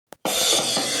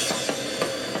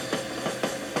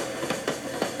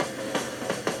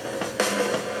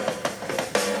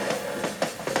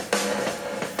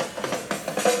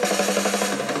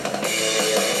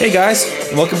Hey guys,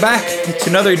 and welcome back to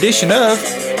another edition of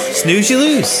Snooze You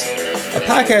Lose, a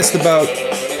podcast about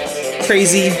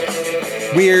crazy,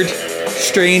 weird,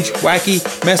 strange, wacky,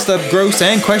 messed up, gross,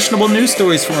 and questionable news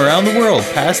stories from around the world,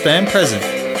 past and present.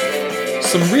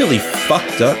 Some really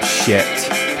fucked up shit.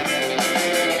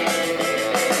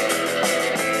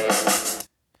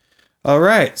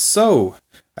 Alright, so,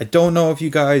 I don't know if you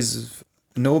guys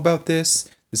know about this.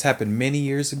 This happened many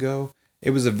years ago. It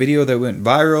was a video that went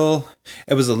viral.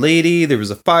 It was a lady. There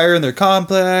was a fire in their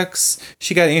complex.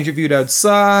 She got interviewed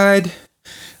outside.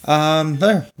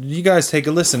 There. You guys take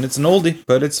a listen. It's an oldie,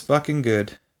 but it's fucking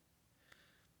good.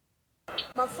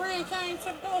 My friend came to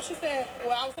the door. She said,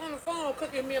 well, I was on the phone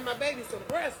cooking me and my baby some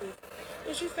breakfast.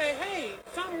 And she said, hey,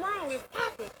 something wrong. It's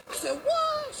popping. I said,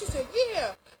 what? She said,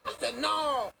 yeah. I said,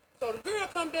 no. So the girl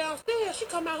come downstairs. She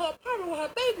come out her apartment with her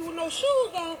baby with no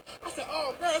shoes on. I said,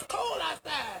 oh, girl, it's cold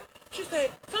outside. She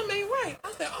said, something ain't right.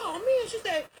 I said, oh, man. She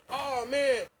said, oh,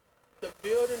 man, the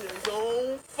building is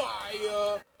on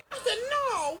fire. I said,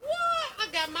 no, what? I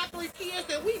got my 3 kids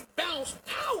and we bounced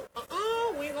out.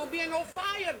 We ain't gonna be in no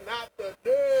fire. Not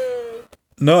today.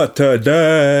 Not today.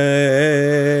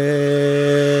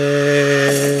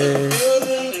 The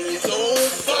building is on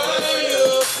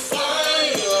fire,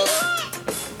 fire.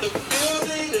 The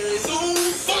building is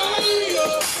on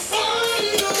fire, fire.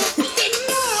 I said,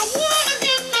 no, what? I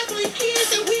got my 3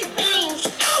 kids and we bounced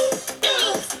out.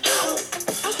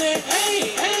 I said, hey,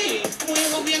 we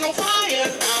ain't gonna be in no fire.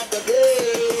 Not today.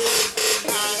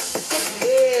 Not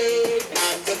today.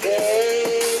 Not today.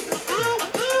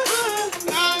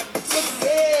 Not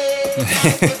today.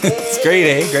 It's great,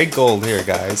 eh? Great gold here,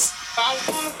 guys. I was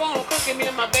on the phone cooking me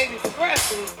and my baby some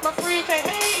breakfast. My friend said,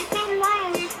 hey, something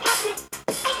wrong. He's popping.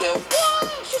 I said,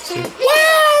 what? She said,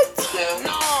 what? I said,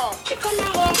 no. She come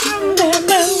out her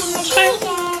house. Shoes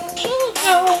on.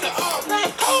 I said, oh, man,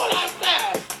 it's cold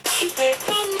outside. She said,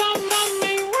 something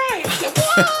ain't right. I said,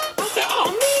 what? I said,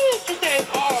 oh, man. She said,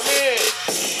 oh, man.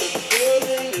 The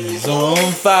building is It's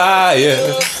on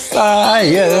fire,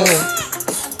 fire.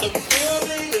 The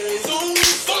building is on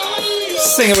fire.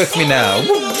 Sing it with me now. Woo,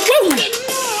 woo.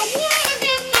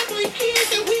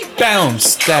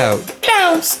 Bounced out.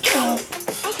 Bounced out.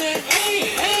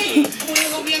 Hey, we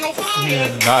ain't gonna be in no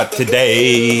fire. Not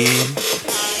today.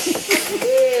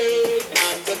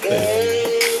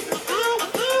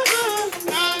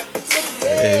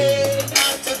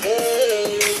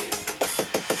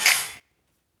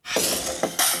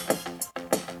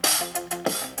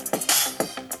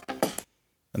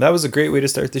 And that was a great way to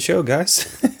start the show, guys.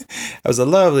 That was a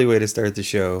lovely way to start the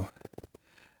show.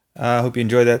 I hope you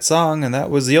enjoyed that song. And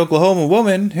that was the Oklahoma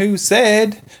woman who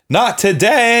said, not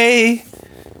today.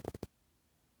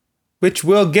 Which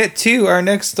we'll get to our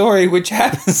next story, which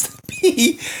happens to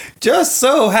be, just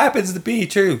so happens to be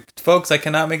true. Folks, I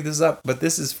cannot make this up, but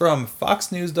this is from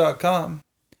foxnews.com.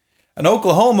 An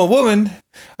Oklahoma woman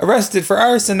arrested for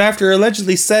arson after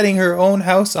allegedly setting her own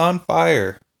house on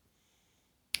fire.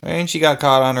 And she got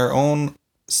caught on her own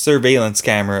surveillance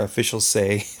camera, officials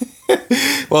say.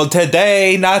 Well,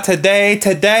 today, not today,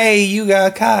 today you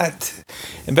got caught.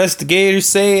 Investigators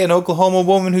say an Oklahoma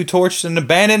woman who torched an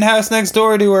abandoned house next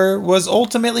door to her was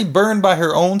ultimately burned by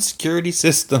her own security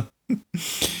system.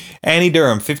 Annie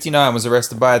Durham, 59, was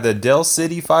arrested by the Del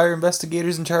City fire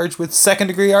investigators and charged with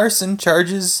second-degree arson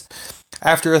charges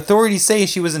after authorities say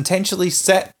she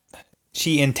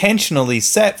intentionally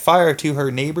set fire to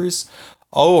her neighbor's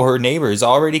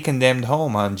already condemned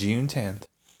home on June 10th.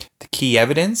 The key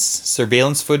evidence,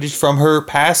 surveillance footage from her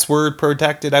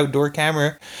password-protected outdoor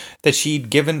camera that she'd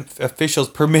given officials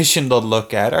permission to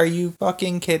look at. Are you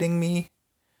fucking kidding me?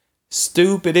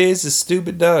 Stupid is as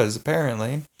stupid does,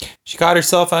 apparently. She caught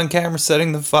herself on camera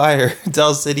setting the fire.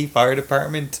 Del City Fire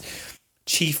Department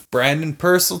Chief Brandon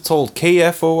Purcell told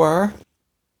KFOR.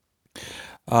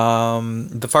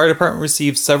 The fire department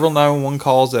received several 911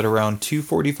 calls at around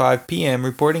 2:45 p.m.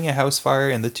 reporting a house fire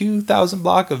in the 2000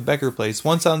 block of Becker Place.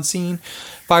 Once on scene,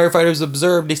 firefighters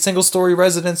observed a single-story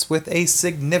residence with a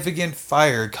significant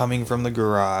fire coming from the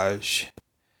garage.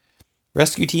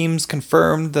 Rescue teams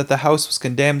confirmed that the house was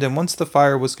condemned, and once the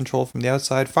fire was controlled from the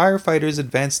outside, firefighters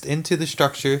advanced into the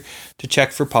structure to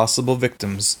check for possible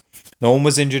victims. No one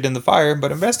was injured in the fire,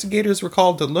 but investigators were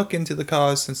called to look into the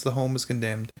cause since the home was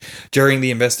condemned. During the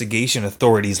investigation,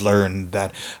 authorities learned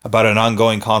about an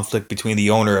ongoing conflict between the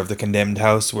owner of the condemned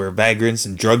house, where vagrants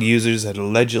and drug users had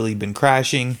allegedly been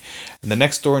crashing, and the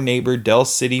next-door neighbor. Del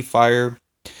City Fire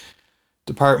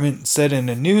Department said in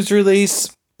a news release,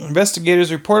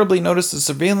 Investigators reportedly noticed a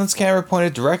surveillance camera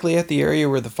pointed directly at the area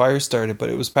where the fire started, but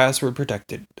it was password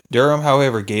protected. Durham,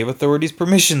 however, gave authorities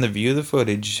permission to view the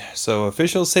footage. So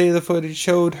officials say the footage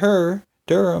showed her,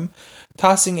 Durham,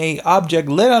 tossing a object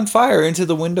lit on fire into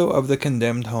the window of the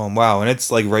condemned home. Wow, and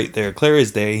it's like right there, clear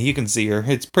as day. You can see her.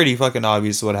 It's pretty fucking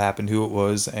obvious what happened, who it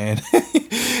was, and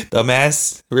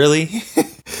dumbass, really?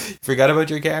 Forgot about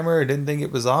your camera or didn't think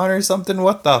it was on or something?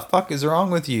 What the fuck is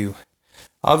wrong with you?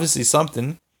 Obviously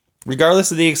something.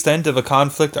 Regardless of the extent of a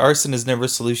conflict, arson is never a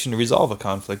solution to resolve a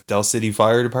conflict. Del City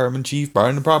Fire Department Chief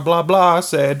Brian blah blah blah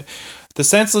said, "The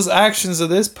senseless actions of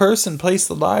this person place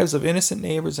the lives of innocent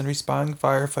neighbors and responding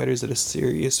firefighters at a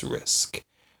serious risk."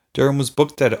 Durham was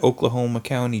booked at Oklahoma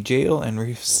County Jail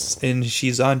and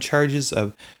she's on charges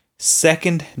of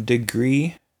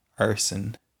second-degree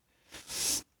arson.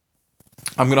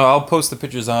 I'll post the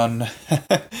pictures on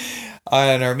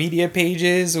on our media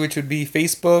pages, which would be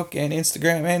Facebook and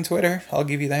Instagram and Twitter. I'll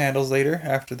give you the handles later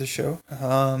after the show.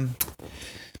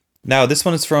 Now, this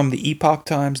one is from the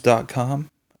epochtimes.com.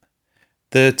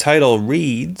 The title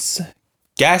reads,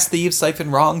 "Gas thieves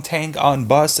siphon wrong tank on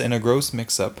bus in a gross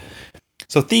mix-up."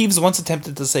 So thieves once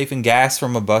attempted to siphon gas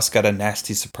from a bus got a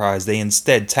nasty surprise. They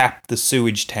instead tapped the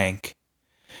sewage tank.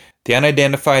 The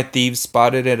unidentified thieves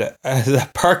spotted it at a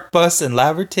park bus in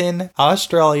Laverton,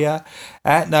 Australia,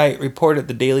 at night, reported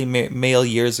the Daily Mail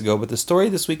years ago, but the story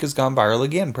this week has gone viral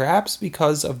again, perhaps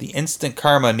because of the instant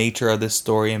karma nature of this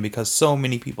story and because so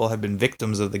many people have been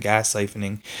victims of the gas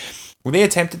siphoning. When they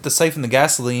attempted to siphon the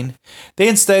gasoline, they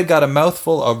instead got a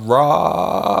mouthful of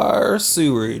raw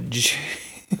sewage.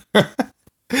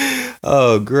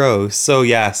 Oh, gross. So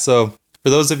for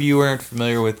those of you who aren't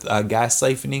familiar with gas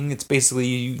siphoning, it's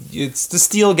basically it's to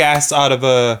steal gas out of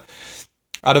a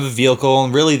vehicle,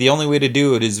 and really the only way to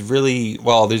do it is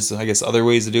there's I guess other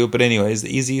ways to do it, but anyways,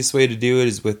 the easiest way to do it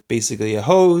is with basically a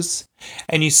hose,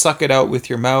 and you suck it out with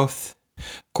your mouth.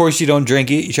 Of course, you don't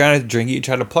drink it. You try not to drink it. You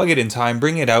try to plug it in time,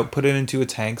 bring it out, put it into a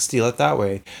tank, steal it that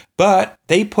way. But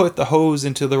they put the hose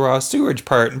into the raw sewage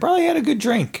part and probably had a good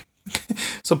drink.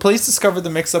 So police discovered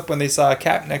the mix-up when they saw a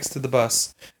cap next to the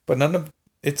bus, but none of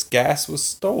its gas was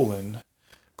stolen,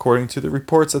 according to the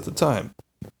reports at the time.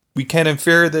 We can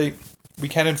infer they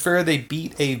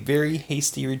beat a very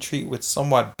hasty retreat with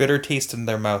somewhat bitter taste in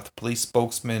their mouth. Police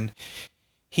spokesman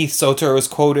Heath Soter was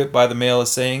quoted by the Mail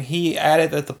as saying, he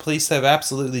added that the police have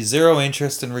absolutely zero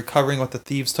interest in recovering what the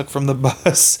thieves took from the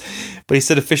bus, but he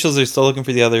said officials are still looking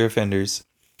for the other offenders.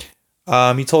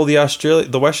 He told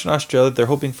the Western Australia they're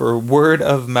hoping for word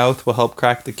of mouth will help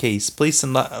crack the case. Police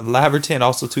in Laverton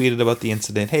also tweeted about the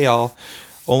incident. Hey all,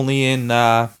 only in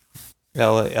LA,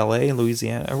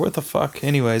 Louisiana, or what the fuck?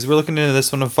 Anyways, we're looking into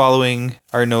this one and following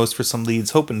our nose for some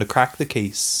leads, hoping to crack the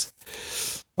case.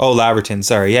 Oh, Laverton,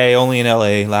 sorry. Yeah, only in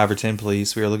LA, Laverton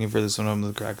police. We are looking for this one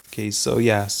to crack the case. So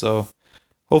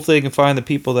hopefully they can find the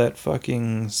people that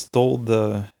fucking stole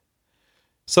the...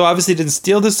 So obviously didn't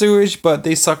steal the sewage, but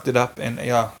they sucked it up and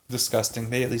disgusting.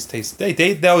 They at least tasted they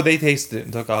tasted it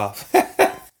and took off.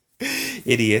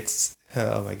 Idiots.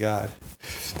 Oh my god.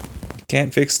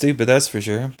 Can't fix stupid, that's for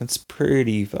sure. That's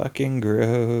pretty fucking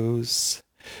gross.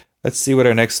 Let's see what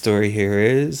our next story here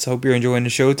is. Hope you're enjoying the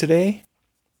show today.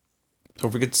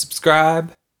 Don't forget to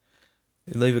subscribe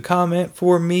and leave a comment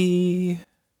for me.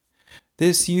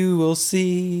 This you will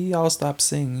see. I'll stop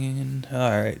singing.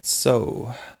 Alright,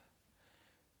 so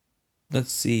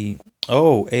let's see.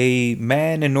 Oh, a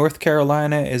man in North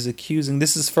Carolina is accusing...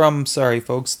 This is from, the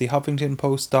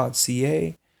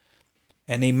HuffingtonPost.ca.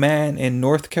 And a man in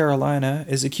North Carolina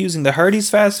is accusing the Hardee's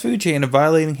fast food chain of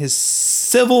violating his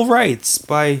civil rights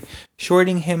by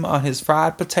shorting him on his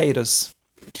fried potatoes.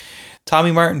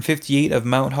 Tommy Martin, 58, of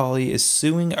Mount Holly, is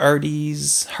suing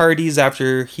Hardee's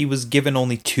after he was given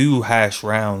only 2 hash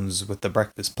rounds with the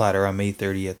breakfast platter on May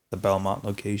 30th at the Belmont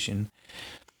location.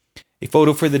 A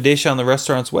photo for the dish on the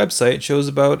restaurant's website shows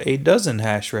about a dozen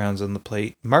hash rounds on the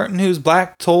plate. Martin, who's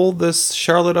black, told the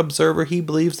Charlotte Observer he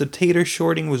believes the tater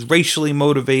shorting was racially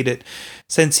motivated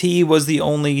since he was the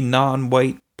only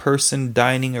non-white person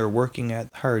dining or working at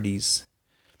Hardee's.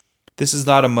 This is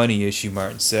not a money issue,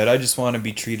 Martin said. I just want to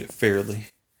be treated fairly.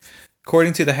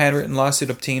 According to the handwritten lawsuit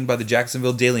obtained by the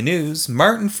Jacksonville Daily News,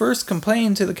 Martin first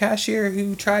complained to the cashier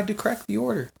who tried to correct the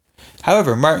order.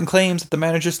 However, Martin claims that the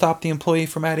manager stopped the employee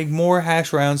from adding more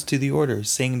hash rounds to the order,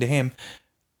 saying to him,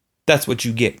 "That's what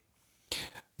you get."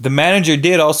 The manager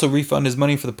did also refund his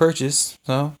money for the purchase,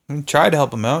 so he tried to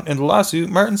help him out. In the lawsuit,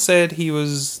 Martin said he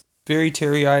was very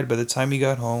teary-eyed by the time he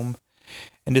got home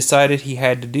and decided he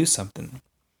had to do something.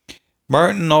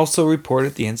 Martin also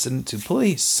reported the incident to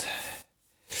police.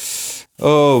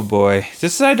 Oh boy,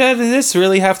 this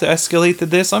really have to escalate to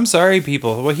this. I'm sorry,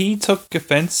 people. Well, he took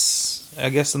offense, I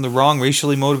guess, in the wrong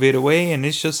racially motivated way, and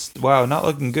it's just wow, not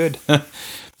looking good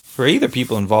for either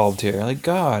people involved here. Like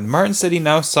God, Martin said he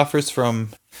now suffers from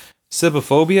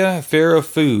Sibophobia, fear of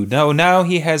food. No, now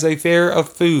he has a fear of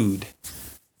food.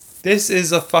 This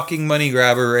is a fucking money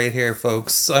grabber right here,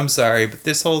 folks. I'm sorry, but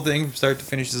this whole thing from start to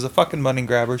finish is a fucking money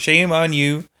grabber. Shame on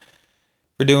you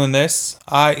for doing this.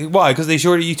 Why? Because they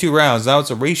shorted you 2 rounds. Now it's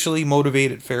a racially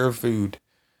motivated fear of food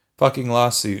fucking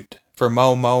lawsuit for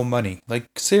Mo money. Like,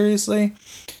 seriously?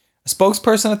 A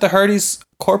spokesperson at the Hardee's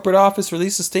corporate office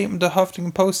released a statement to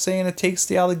Huffington Post saying it takes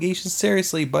the allegations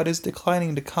seriously, but is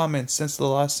declining to comment since the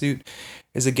lawsuit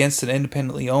is against an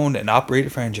independently owned and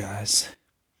operated franchise.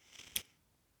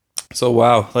 So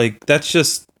wow, like that's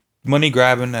just money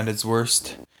grabbing at its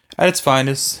worst, at its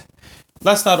finest.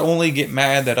 Let's not only get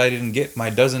mad that I didn't get my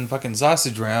dozen fucking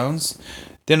sausage rounds,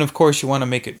 then of course you want to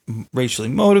make it racially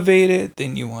motivated,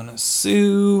 then you want to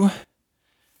sue.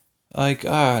 Like,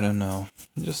 I don't know.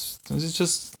 It's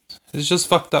just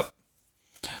fucked up.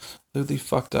 Literally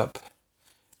fucked up.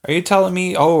 Are you telling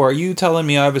me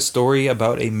I have a story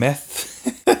about a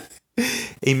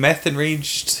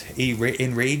enraged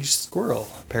squirrel,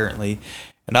 apparently.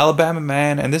 An Alabama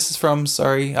man, and this is from,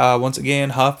 once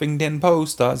again,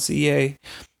 HuffingtonPost.ca.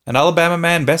 An Alabama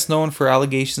man, best known for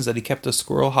allegations that he kept a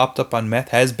squirrel hopped up on meth,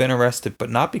 has been arrested, but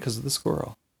not because of the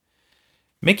squirrel.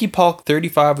 Mickey Polk,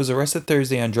 35, was arrested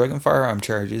Thursday on drug and firearm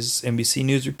charges, NBC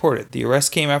News reported. The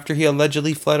arrest came after he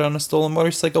allegedly fled on a stolen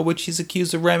motorcycle, which he's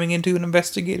accused of ramming into an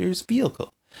investigator's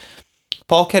vehicle.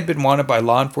 Polk had been wanted by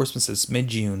law enforcement since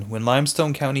mid-June, when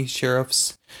Limestone County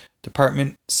Sheriff's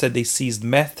Department said they seized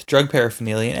meth, drug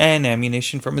paraphernalia, and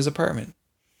ammunition from his apartment.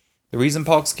 The reason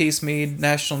Polk's case made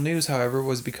national news, however,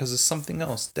 was because of something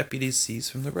else deputies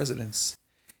seized from the residence.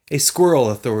 A squirrel,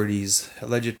 authorities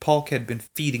alleged Polk had been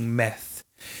feeding meth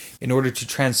in order to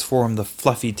transform the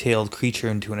fluffy-tailed creature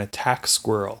into an attack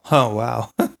squirrel. Oh, wow.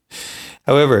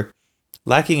 However,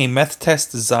 lacking a meth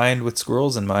test designed with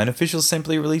squirrels in mind, officials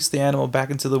simply released the animal back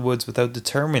into the woods without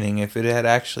determining if it had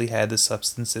actually had the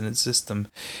substance in its system.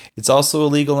 It's also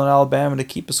illegal in Alabama to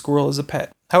keep a squirrel as a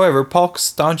pet. However, Polk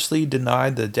staunchly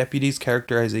denied the deputy's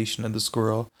characterization of the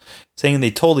squirrel, saying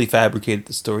they totally fabricated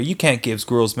the story. You can't give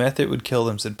squirrels meth, it would kill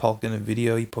them, said Polk in a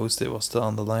video he posted while still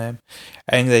on the lam,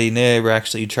 adding that he never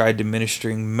actually tried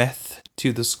administering meth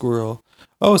to the squirrel.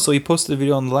 Oh, so he posted a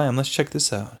video on the lam. Let's check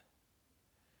this out.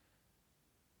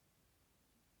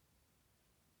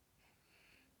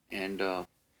 And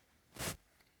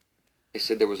they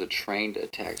said there was a trained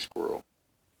attack squirrel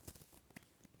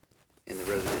in the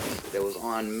residence that was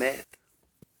on meth.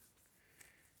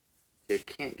 You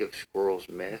can't give squirrels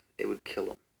meth. It would kill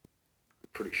them. I'm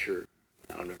pretty sure.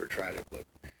 I've never tried it, but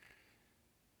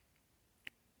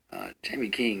Tammy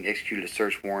King executed a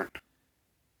search warrant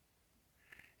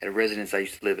at a residence I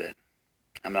used to live at.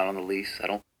 I'm not on the lease. I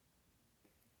don't.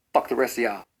 Fuck the rest of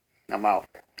y'all. I'm out.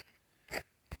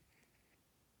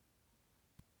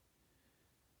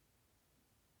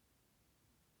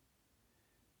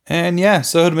 And yeah,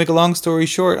 so to make a long story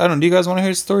short, I don't know, do you guys want to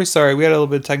hear the story? Sorry, we had a little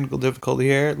bit of technical difficulty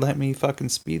here. Let me fucking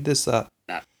speed this up.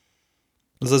 Nah.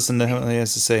 Let's listen to what he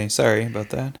has to say. Sorry about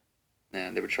that.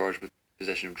 Nah, they were charged with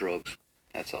possession of drugs.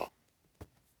 That's all.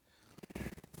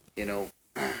 You know,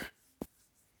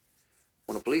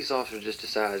 when a police officer just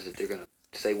decides that they're going to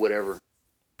say whatever,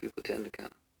 people tend to kind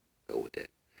of go with that.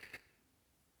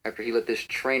 After he let this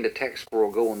trained attack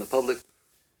squirrel go in the public,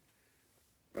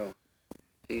 bro,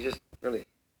 he's just a baby.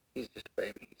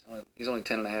 He's only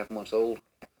 10 and a half months old.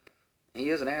 He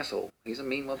is an asshole. He's a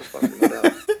mean motherfucker, no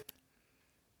doubt.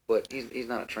 But he's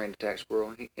not a trained attack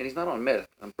squirrel. And he's not on meth,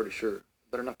 I'm pretty sure.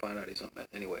 Better not find out he's on meth.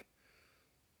 Anyway,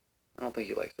 I don't think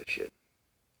he likes that shit.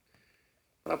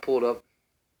 When I pulled up,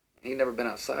 he'd never been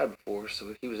outside before,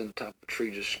 so he was in the top of a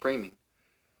tree just screaming.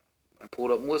 I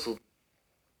pulled up and whistled.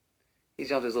 He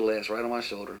jumped his little ass right on my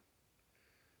shoulder.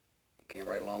 He came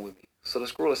right along with me. So the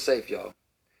squirrel is safe, y'all.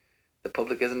 The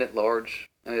public isn't at large.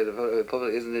 I mean, the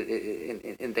public isn't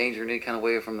in danger in any kind of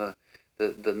way from the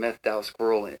methed out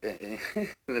squirrel in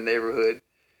the neighborhood.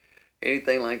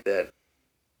 Anything like that,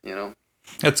 you know.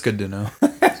 That's good to know.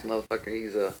 This motherfucker,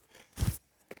 he's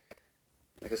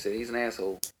like I said, he's an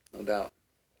asshole, no doubt.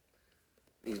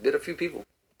 He's bit a few people.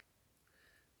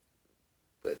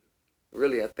 But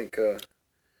really, I think that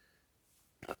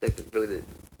really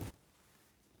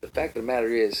the fact of the matter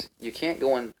is, you can't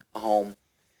go in a home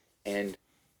and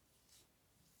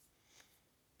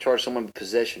charge someone with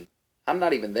possession. I'm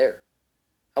not even there.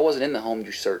 I wasn't in the home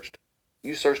you searched.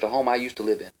 You searched a home I used to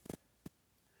live in.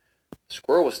 The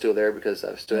squirrel was still there because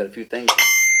I still had a few things.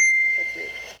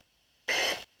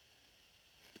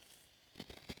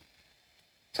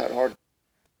 how hard they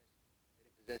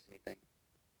didn't possess anything.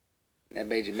 And that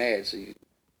made you mad, so you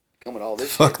come with all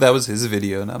this Fuck, shit. that was his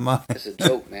video, not mine. It's a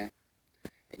joke, man.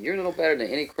 And you're no better than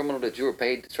any criminal that you were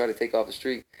paid to try to take off the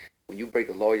street when you break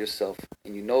the law yourself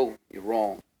and you know you're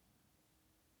wrong.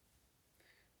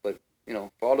 But, you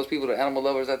know, for all those people, the animal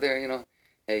lovers out there, you know,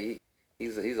 hey,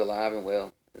 he's alive and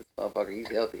well. This motherfucker, he's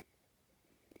healthy.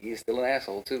 He's still an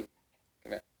asshole, too.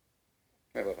 Come here.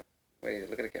 Come here, Bubba. Wait,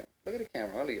 look at the camera. Look at the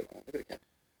camera. I'll leave you alone. Look at the camera.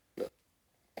 Look.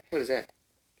 What is that?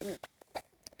 Come here.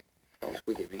 Don't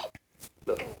squeak at me.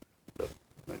 Look. Look.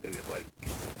 Look at this, buddy.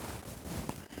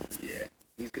 Yeah,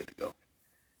 he's good to go.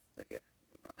 Look at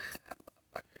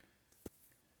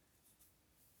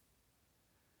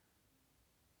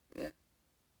yeah.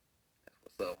 That's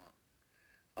what's up,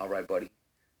 huh? All right, buddy.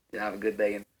 You have a good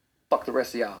day, and fuck the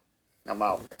rest of y'all. I'm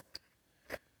out.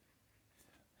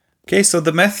 Okay, so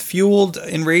the meth-fueled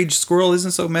enraged squirrel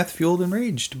isn't so meth-fueled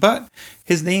enraged, but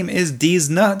his name is D's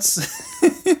Nuts,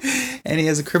 and he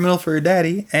has a criminal for a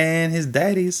daddy, and his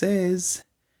daddy says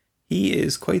he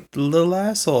is quite the little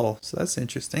asshole, so that's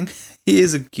interesting. He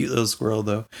is a cute little squirrel,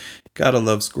 though. Gotta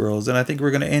love squirrels, and I think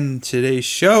we're gonna end today's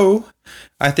show.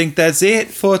 I think that's it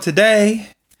for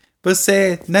today, but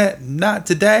say not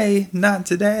today, not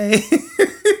today.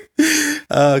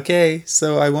 Okay,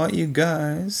 so I want you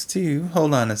guys to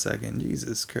hold on a second.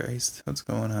 Jesus Christ, what's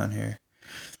going on here?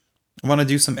 I want to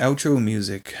do some outro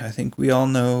music. I think we all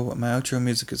know what my outro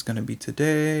music is going to be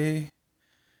today.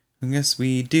 I guess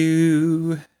we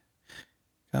do.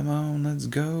 Come on, let's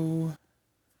go.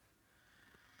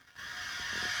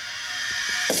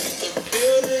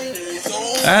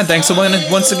 Thanks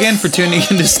once again for tuning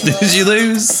in to Snooze You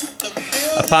Lose,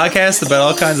 a podcast about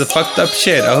all kinds of fucked up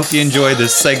shit. I hope you enjoyed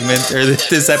this segment or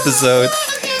this episode.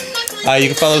 You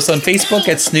can follow us on Facebook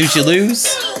at Snooze You Lose,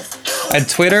 on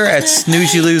Twitter at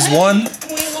Snooze You Lose 1,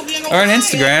 or on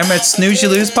Instagram at Snooze You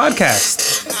Lose Podcast.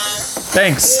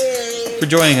 Thanks for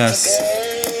joining us.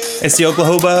 It's the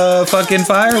Oklahoma fucking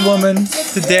firewoman.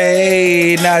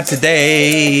 Today, not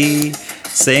today.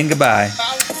 Saying goodbye.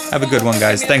 Have a good one,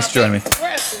 guys. Thanks for joining me.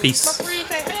 Peace.